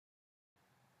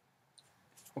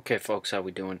Okay, folks, how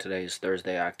we doing? Today is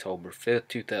Thursday, October 5th,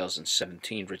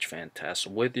 2017. Rich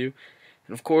Fantastic with you.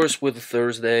 And of course, with a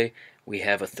Thursday, we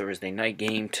have a Thursday night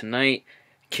game tonight,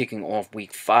 kicking off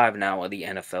week 5 now of the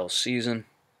NFL season.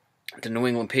 The New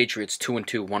England Patriots,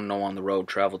 2-2, 1-0 on the road,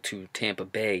 travel to Tampa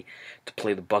Bay to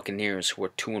play the Buccaneers, who are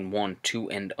 2-1,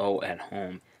 2-0 at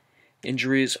home.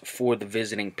 Injuries for the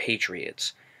visiting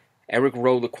Patriots. Eric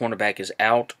Rowe, the cornerback, is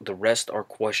out. The rest are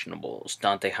questionables.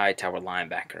 Dante Hightower,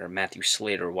 linebacker. Matthew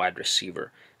Slater, wide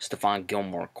receiver. Stephon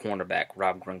Gilmore, cornerback.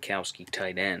 Rob Gronkowski,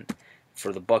 tight end.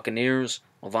 For the Buccaneers,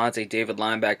 Levante David,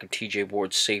 linebacker. TJ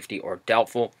Ward, safety, are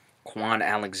doubtful. Quan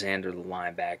Alexander, the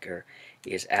linebacker,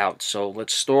 is out. So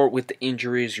let's start with the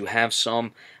injuries. You have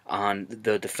some on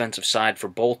the defensive side for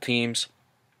both teams.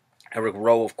 Eric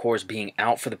Rowe, of course, being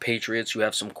out for the Patriots. You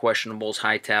have some questionables,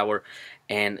 Hightower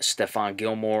and Stephon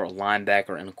Gilmore, a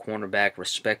linebacker and a cornerback,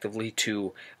 respectively,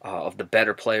 two of the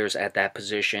better players at that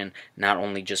position, not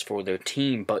only just for their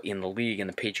team, but in the league, and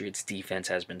the Patriots' defense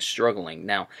has been struggling.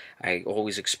 Now, I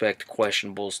always expect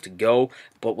questionables to go,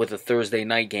 but with a Thursday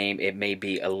night game, it may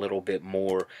be a little bit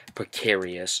more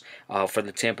precarious. For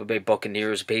the Tampa Bay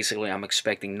Buccaneers, basically, I'm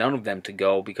expecting none of them to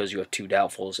go because you have two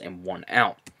doubtfuls and one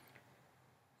out.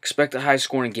 Expect a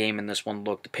high-scoring game in this one.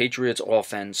 Look, the Patriots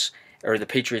offense, or the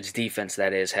Patriots defense,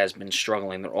 that is, has been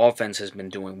struggling. Their offense has been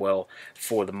doing well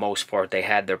for the most part. They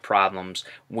had their problems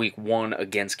week 1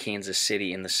 against Kansas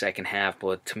City in the second half,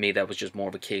 but to me that was just more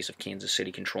of a case of Kansas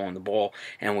City controlling the ball,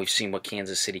 and we've seen what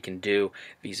Kansas City can do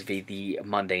vis-a-vis the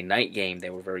Monday night game. They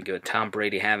were very good. Tom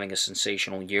Brady, having a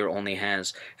sensational year, only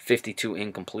has 52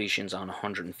 incompletions on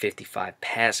 155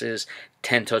 passes.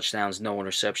 10 touchdowns, no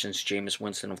interceptions. Jameis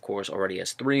Winston, of course, already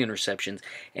has 3 interceptions,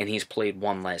 and he's played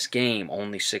one less game.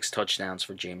 Only 6 touchdowns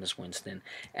for Jameis Winston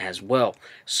as well.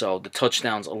 So the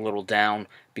touchdowns a little down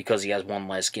because he has one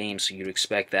less game, so you'd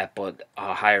expect that, but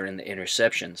higher in the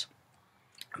interceptions.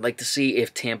 I'd like to see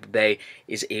if Tampa Bay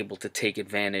is able to take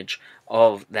advantage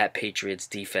of that Patriots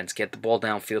defense. Get the ball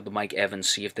downfield to Mike Evans,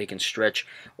 see if they can stretch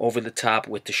over the top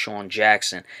with Deshaun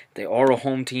Jackson. They are a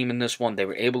home team in this one. They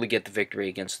were able to get the victory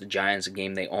against the Giants, a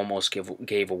game they almost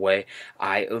gave away.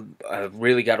 I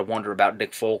really got to wonder about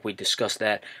Nick Folk. We discussed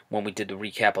that when we did the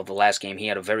recap of the last game. He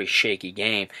had a very shaky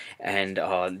game, and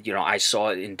I saw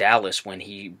it in Dallas when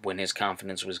his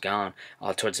confidence was gone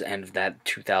towards the end of that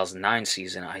 2009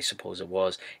 season, I suppose it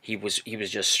was. He was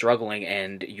just struggling,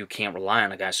 and you can't rely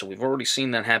on a guy. So we've already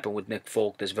seen that happen with Nick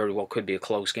Folk. This very well could be a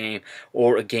close game,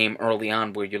 or a game early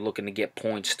on where you're looking to get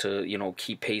points to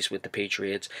keep pace with the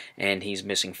Patriots, and he's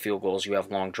missing field goals. You have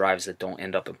long drives that don't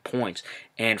end up in points,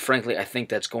 and frankly, I think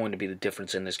that's going to be the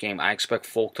difference in this game. I expect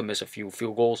Folk to miss a few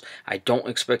field goals. I don't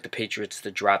expect the Patriots to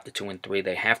drop to 2-3.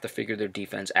 They have to figure their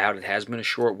defense out. It has been a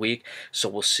short week, so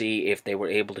we'll see if they were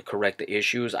able to correct the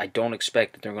issues. I don't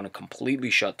expect that they're going to completely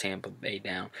shut Tampa Bay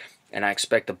down, and I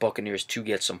expect the Buccaneers to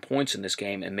get some points in this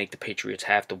game and make the Patriots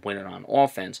have to win it on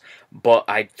offense. But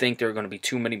I think there are going to be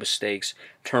too many mistakes,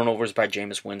 turnovers by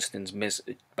Jameis Winston,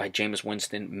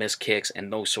 missed kicks,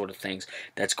 and those sort of things.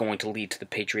 That's going to lead to the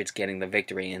Patriots getting the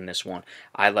victory in this one.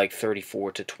 I like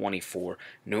 34-24,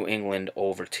 New England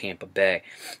over Tampa Bay.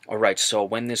 All right, so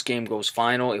when this game goes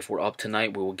final, if we're up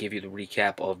tonight, we will give you the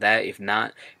recap of that. If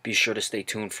not, be sure to stay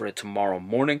tuned for it tomorrow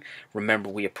morning. Remember,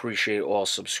 we appreciate all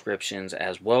subscriptions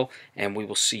as well, and we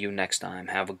will see you next time.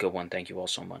 Have a good one. Thank you all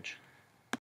so much.